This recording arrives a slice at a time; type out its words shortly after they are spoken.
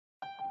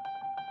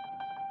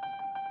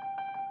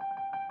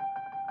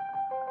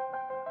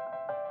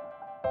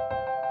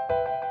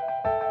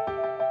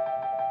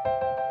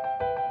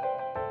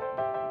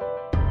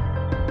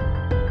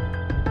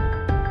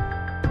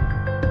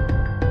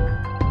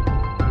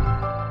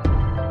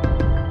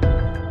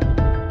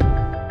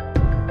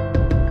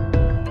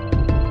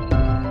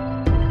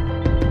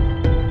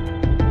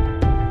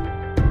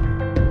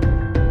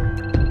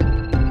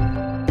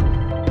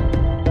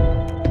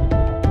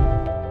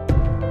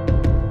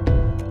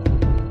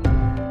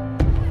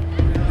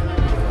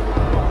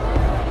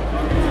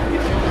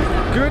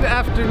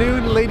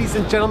afternoon, ladies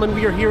and gentlemen.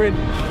 We are here in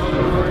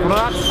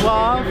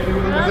Wroclaw.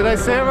 Did I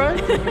say it right?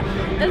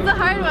 It's a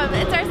hard one.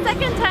 It's our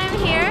second time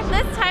here.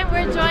 This time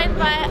we're joined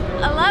by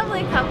a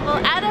lovely couple,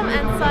 Adam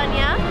and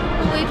Sonia,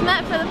 who we've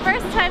met for the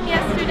first time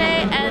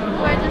yesterday, and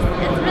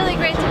it's really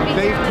great to be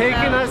here. They've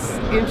taken us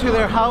into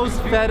their house,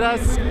 fed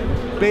us,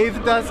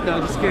 bathed us. No,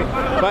 I'm just kidding.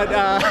 But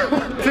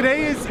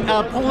today is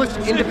Polish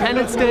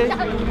Independence Day.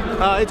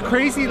 It's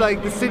crazy,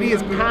 like the city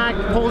is packed,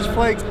 Polish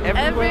flags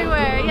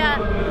everywhere. Yeah.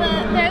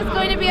 There's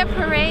going to be a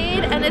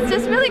parade, and it's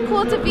just really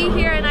cool to be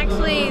here and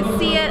actually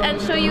see it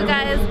and show you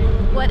guys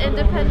what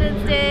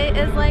Independence Day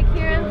is like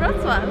here in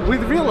Wrocław.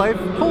 With real life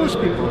Polish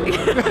people.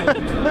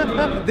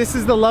 This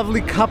is the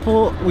lovely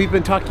couple we've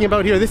been talking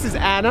about here. This is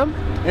Adam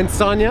and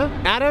Sonia.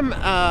 Adam,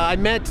 I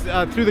met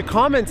through the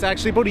comments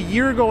actually about a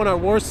year ago in our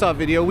Warsaw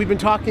video. We've been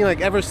talking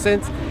like ever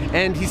since,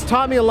 and he's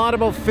taught me a lot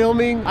about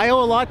filming. I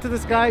owe a lot to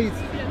this guy. He's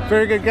a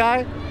very good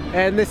guy.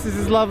 And this is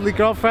his lovely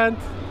girlfriend.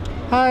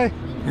 Hi.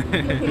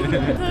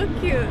 So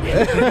cute.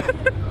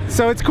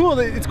 So it's cool.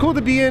 It's cool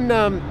to be in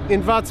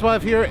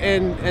Wrocław here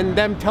and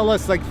them tell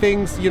us like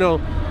things, you know,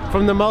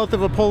 from the mouth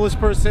of a Polish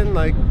person,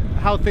 like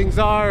how things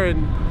are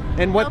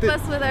and what.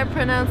 Help us with our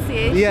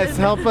pronunciation. Yes,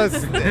 help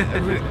us.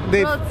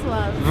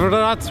 Wrocław.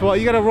 Wrocław.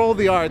 You gotta roll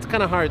the R. It's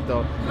kind of hard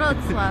though.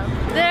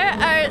 Wrocław. There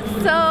are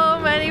so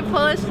many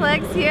Polish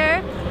flags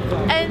here,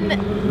 and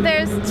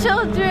there's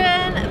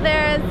children.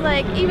 There's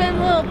like even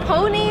little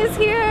ponies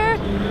here.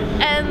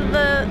 And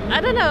I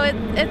don't know,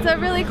 it's a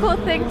really cool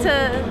thing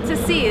to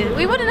see.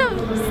 We wouldn't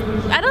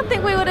have, I don't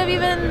think we would have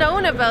even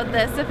known about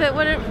this if it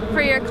weren't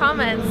for your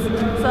comments.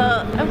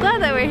 So I'm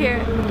glad that we're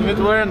here. If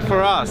it weren't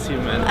for us, you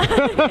mean.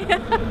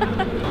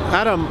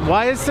 Adam,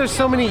 why is there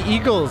so many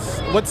eagles?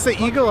 What's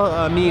the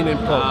eagle mean in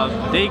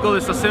Poland? The eagle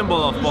is a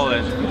symbol of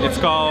Poland. It's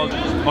called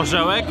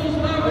orzełek,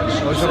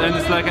 and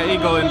it's like an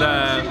eagle in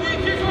the...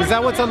 Is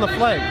that what's on the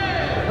flag?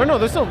 Or no,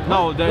 there's no...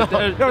 No,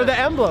 or the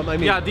emblem, I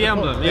mean. Yeah, the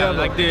emblem, yeah,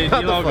 like the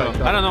logo.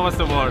 I don't know what's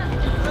the word.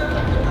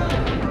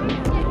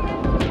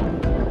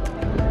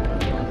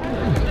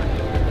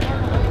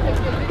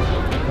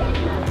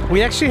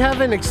 We actually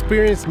haven't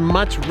experienced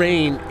much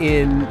rain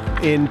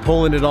in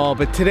Poland at all,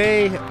 but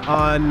today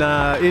on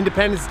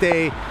Independence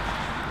Day,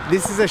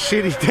 this is a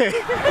shitty day.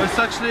 It's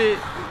actually...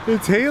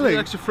 It's hailing.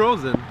 It's actually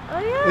frozen. Oh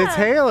yeah. It's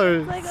hail or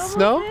it's like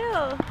snow?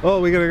 Hail.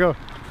 Oh, we gotta go.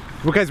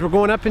 Well, guys, we're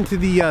going up into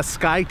the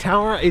Sky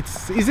Tower.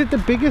 Is it the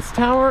biggest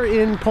tower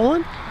in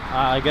Poland?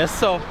 I guess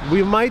so.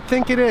 We might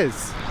think it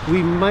is.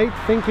 We might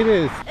think it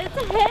is. It's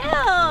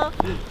hail.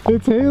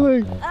 It's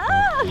hailing.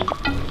 Ah.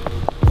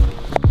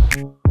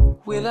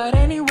 Without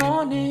any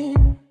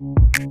warning,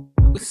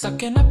 we're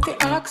sucking up the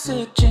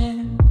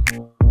oxygen.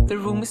 The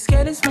room is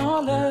getting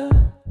smaller.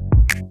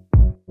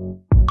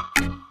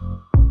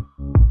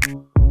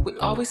 We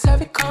always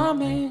have it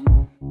coming,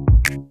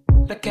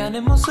 like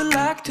animals who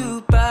like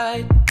to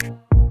bite,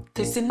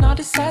 tasting our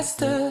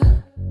disaster.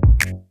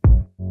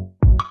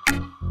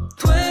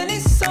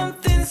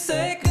 20-something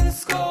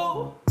seconds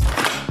go.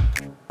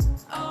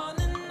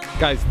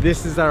 Guys,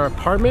 this is our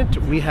apartment.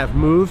 We have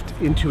moved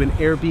into an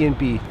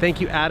Airbnb.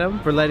 Thank you, Adam,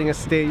 for letting us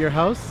stay at your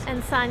house.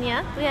 And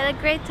Sonia, we had a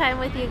great time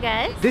with you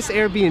guys. This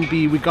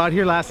Airbnb, we got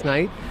here last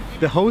night.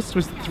 The host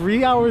was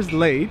 3 hours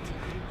late.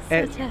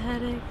 Such a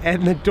headache.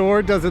 And the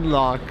door doesn't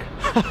lock.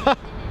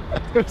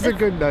 It was a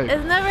good night.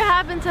 It's never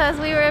happened to us.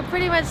 We were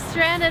pretty much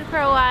stranded for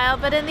a while,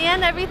 but in the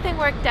end everything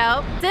worked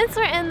out. Since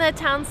we're in the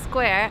town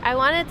square, I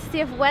wanted to see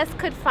if Wes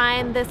could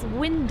find this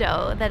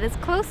window that is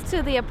close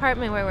to the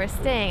apartment where we're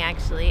staying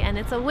actually, and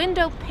it's a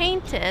window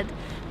painted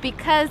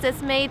because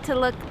it's made to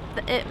look,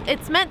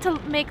 it's meant to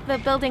make the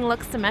building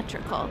look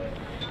symmetrical.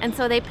 And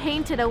so they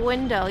painted a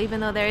window even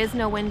though there is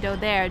no window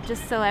there,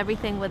 just so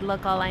everything would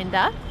look all lined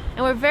up.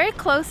 And we're very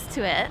close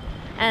to it.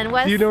 And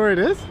Wes, do you know where it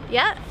is?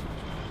 Yeah.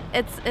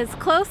 It's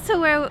close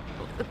to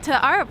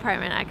our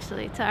apartment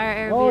actually, to our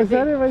Airbnb. Oh, is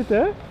that it right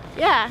there?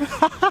 Yeah.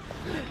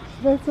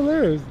 That's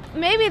hilarious.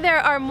 Maybe there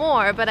are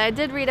more, but I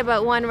did read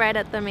about one right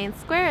at the main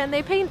square and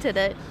they painted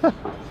it.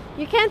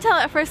 You can't tell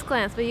at first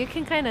glance, but you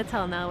can kind of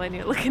tell now when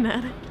you're looking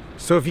at it.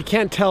 So if you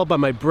can't tell by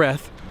my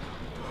breath,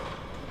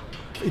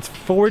 it's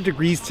 4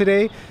 degrees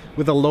today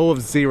with a low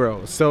of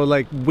 0. So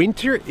like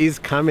winter is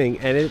coming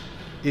and it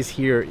is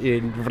here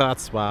in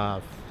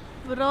Wrocław.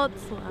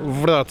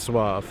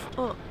 Wrocław.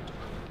 Oh.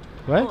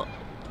 What?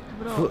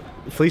 Oh,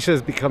 Felicia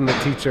has become the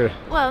teacher.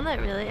 Well,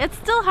 not really. It's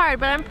still hard,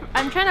 but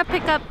I'm trying to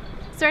pick up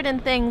certain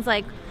things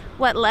like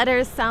what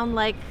letters sound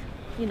like,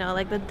 you know,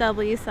 like the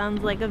W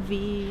sounds like a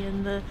V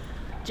and the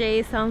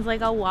J sounds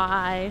like a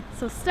Y.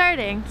 So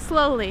starting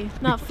slowly,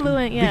 not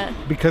fluent yet.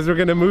 Because we're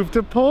gonna move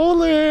to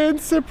Poland.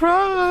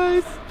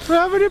 Surprise! We're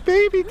having a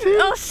baby too.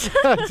 Oh,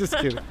 shut Just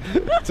kidding.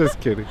 Just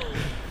kidding.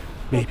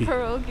 Maybe. A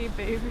pierogi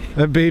baby.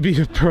 A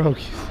baby of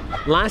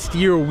pierogies. Last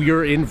year we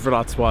were in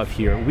Wrocław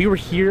here. We were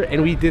here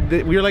and we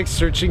were like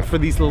searching for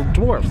these little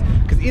dwarfs.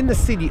 Because in the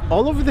city,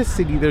 all over the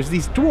city, there's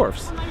these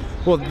dwarfs.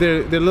 Well,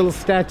 they're little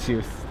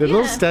statues. They're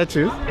little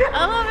statues.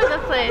 All over the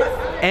place.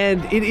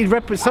 And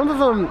some of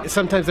them,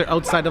 sometimes they're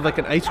outside of like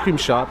an ice cream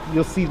shop.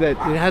 You'll see that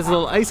it has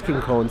little ice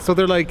cream cones. So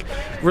they're like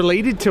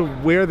related to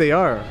where they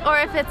are. Or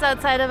if it's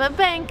outside of a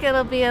bank,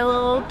 it'll be a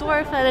little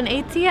dwarf at an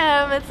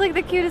ATM. It's like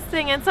the cutest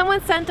thing. And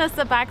someone sent us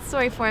a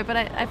backstory for it, but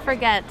I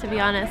forget, to be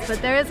honest.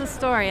 But there is a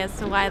story as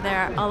to why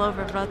they're all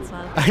over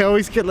Wrocław. I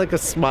always get like a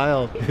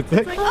smile. It's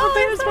like, oh,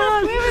 there's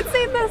one. We haven't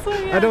seen this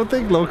one yet. I don't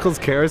think locals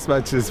care as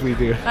much as we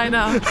do. I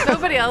know.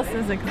 Nobody else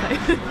is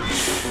excited.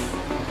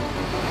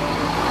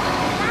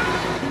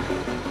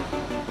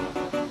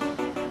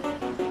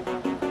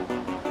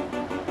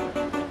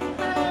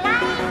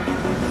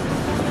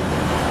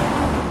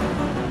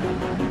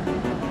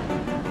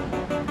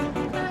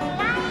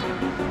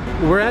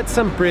 We're at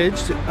some bridge.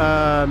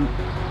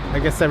 I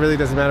guess that really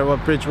doesn't matter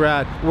what bridge we're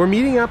at. We're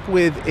meeting up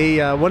with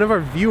one of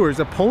our viewers,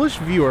 a Polish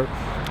viewer.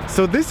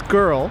 So this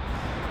girl,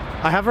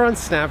 I have her on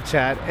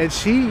Snapchat, and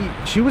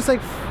she was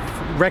like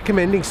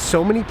recommending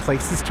so many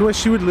places to us.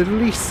 She would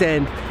literally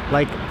send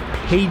like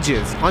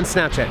pages on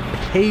Snapchat,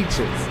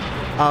 pages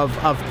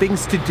of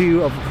things to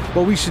do, of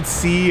what we should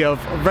see,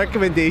 of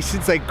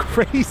recommendations, like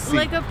crazy.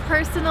 Like a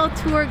personal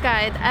tour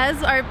guide.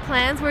 As our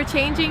plans were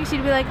changing,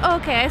 she'd be like, oh,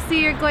 okay, I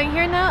see you're going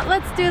here now,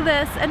 let's do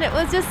this. And it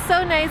was just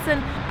so nice,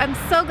 and I'm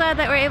so glad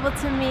that we're able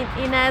to meet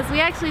Inez. We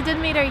actually did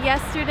meet her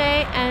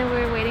yesterday, and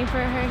we're waiting for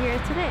her here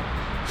today.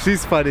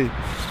 She's funny.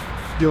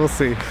 You'll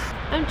see.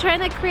 I'm trying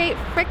to create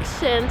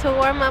friction to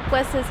warm up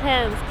Wes's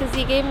hands because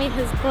he gave me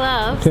his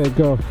gloves. Okay,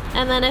 go.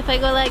 And then if I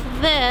go like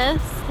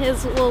this,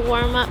 his will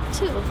warm up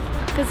too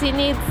because he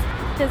needs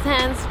his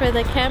hands for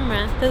the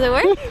camera. Does it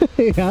work?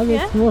 Yeah,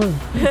 that's more.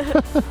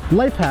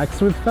 Life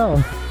hacks with Fel.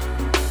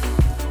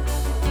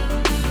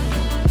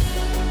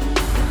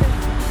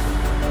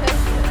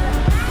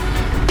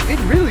 It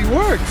really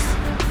works.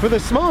 For the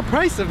small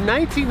price of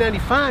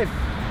 $19.95,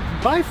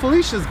 buy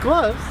Felicia's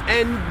gloves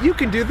and you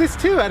can do this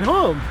too at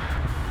home.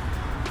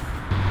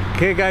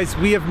 Okay guys,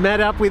 we have met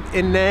up with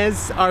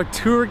Inez, our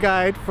tour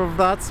guide from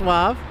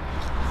Wrocław.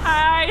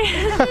 Hi.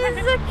 She's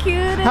the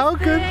cutest How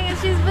good. thing, and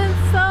she's been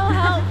so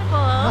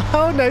helpful.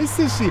 How nice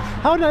is she?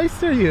 How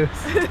nice are you?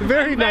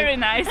 Very nice. Very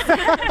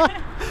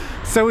nice.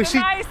 So The she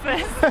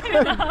nicest,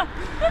 you know.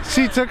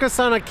 she took us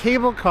on a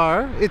cable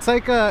car. It's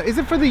like is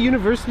it for the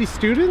university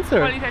students or?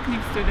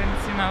 Polytechnic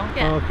students, you know.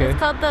 Yeah, Oh, okay. it's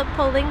called the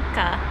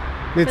Polinka.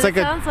 It's But like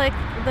it sounds like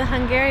the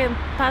Hungarian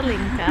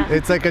Polinka.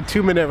 It's like a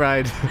 2-minute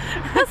ride.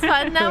 That's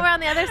fun. Now we're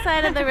on the other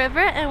side of the river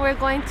and we're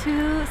going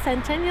to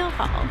Centennial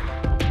Hall.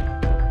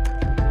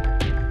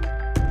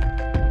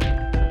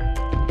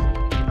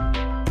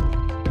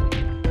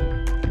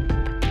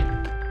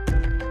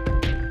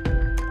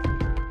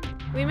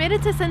 We made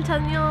it to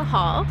Centennial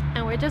Hall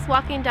and we're just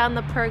walking down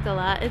the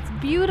pergola. It's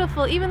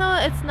beautiful, even though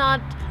it's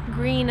not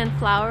green and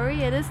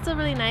flowery, it is still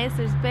really nice.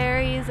 There's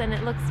berries and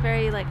it looks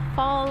very like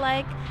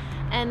fall-like.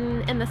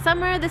 And in the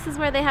summer, this is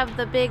where they have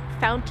the big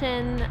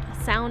fountain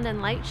sound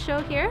and light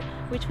show here,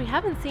 which we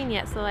haven't seen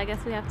yet, so I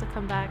guess we have to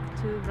come back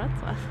to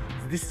Wrocław.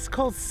 This is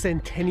called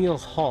Centennial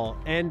Hall,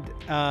 and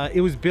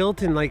it was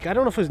built in like, I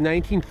don't know if it was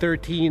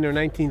 1913 or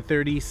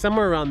 1930,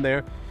 somewhere around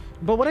there.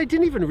 But what I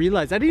didn't even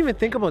realize, I didn't even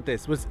think about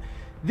this, was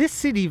this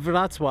city,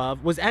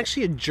 Wrocław, was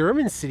actually a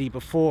German city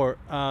before.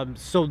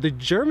 So the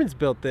Germans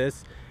built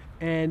this,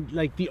 and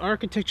like the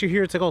architecture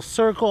here, it's like all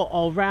circle,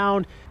 all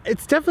round.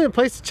 It's definitely a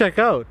place to check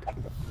out.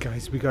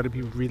 Guys, we gotta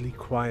be really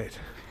quiet.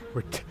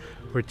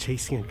 We're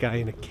chasing a guy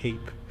in a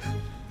cape.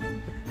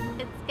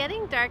 It's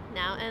getting dark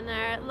now, and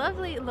our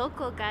lovely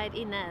local guide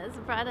Inez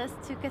brought us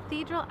to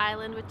Cathedral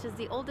Island, which is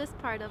the oldest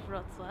part of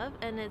Wrocław,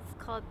 and it's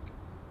called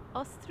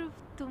Ostrów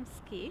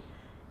Tumski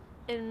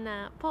in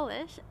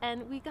Polish.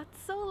 And we got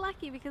so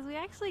lucky because we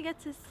actually get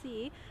to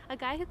see a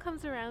guy who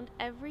comes around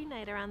every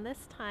night around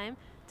this time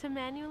to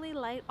manually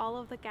light all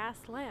of the gas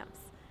lamps.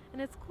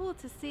 And it's cool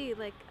to see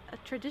like a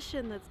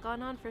tradition that's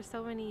gone on for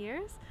so many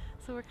years.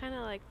 So we're kind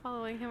of like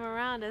following him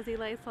around as he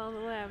lights all the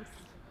lamps.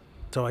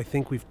 So I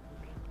think we've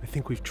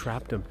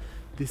trapped him.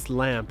 This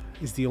lamp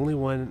is the only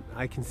one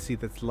I can see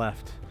that's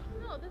left.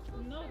 No, this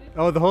one. No, this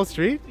Oh, the whole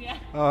street? Yeah.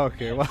 Oh,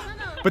 okay. Well,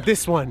 No. but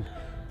this one,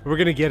 we're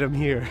gonna get him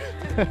here.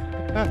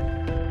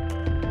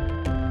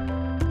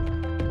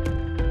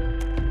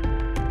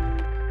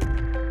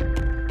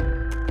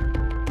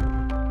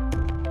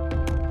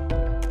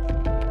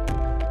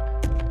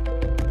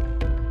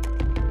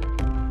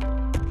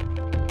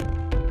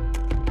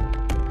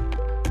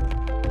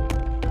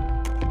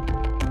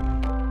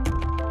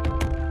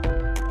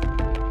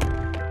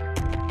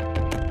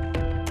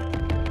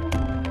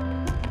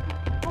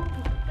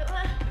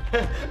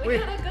 we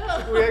gotta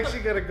go. We actually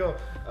gotta go.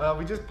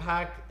 We just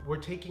packed. We're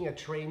taking a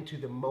train to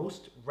the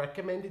most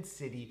recommended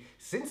city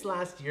since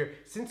last year.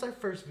 Since our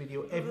first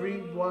video,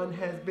 everyone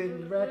has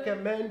been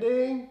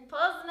recommending.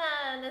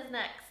 Poznan is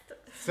next.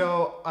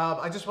 So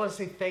I just want to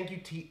say thank you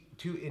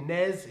to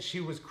Inez. She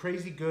was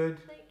crazy good.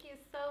 Thank you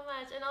so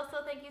much. And also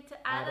thank you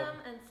to Adam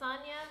and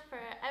Sonia for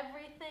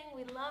everything.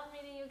 We love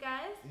meeting you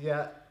guys.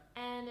 Yeah.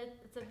 And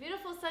it's a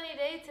beautiful sunny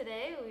day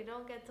today. We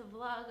don't get to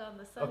vlog on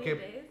the sunny Okay,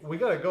 days. we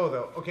gotta go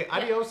though. Okay,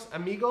 adios,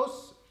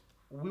 amigos.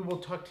 We will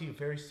talk to you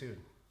very soon.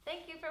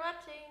 Thank you for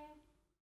watching.